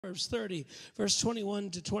Proverbs 30, verse 21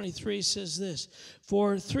 to 23 says this,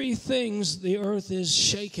 "For three things the earth is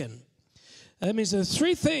shaken." That means there are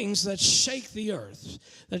three things that shake the earth,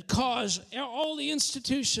 that cause all the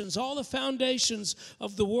institutions, all the foundations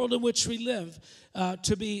of the world in which we live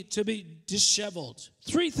to be disheveled.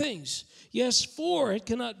 Three things. Yes, four it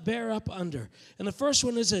cannot bear up under. And the first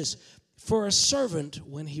one is this: for a servant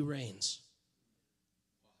when he reigns.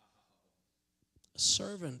 A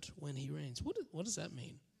servant when he reigns. What does that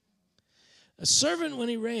mean? A servant when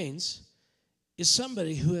he reigns is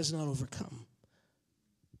somebody who has not overcome.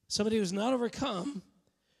 Somebody who's not overcome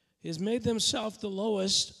has made themselves the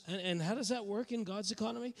lowest. And how does that work in God's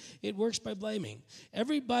economy? It works by blaming.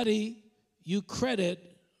 Everybody you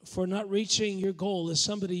credit for not reaching your goal is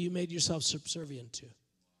somebody you made yourself subservient to.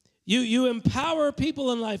 You empower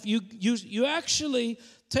people in life. You actually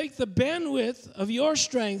take the bandwidth of your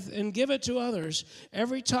strength and give it to others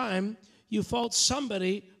every time you fault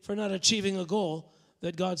somebody for not achieving a goal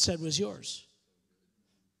that God said was yours.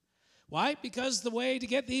 Why? Because the way to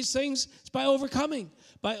get these things is by overcoming,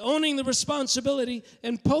 by owning the responsibility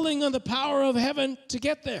and pulling on the power of heaven to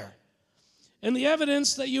get there. And the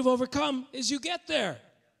evidence that you've overcome is you get there.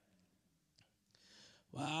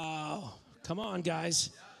 Wow. Come on, guys.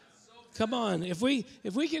 Come on. If we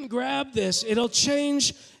can grab this, it'll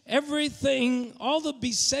change everything, all the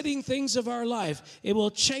besetting things of our life. It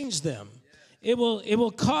will change them. It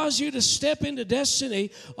will cause you to step into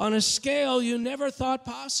destiny on a scale you never thought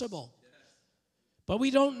possible. But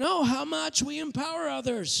we don't know how much we empower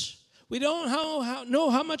others. We don't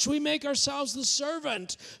know how much we make ourselves the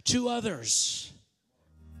servant to others.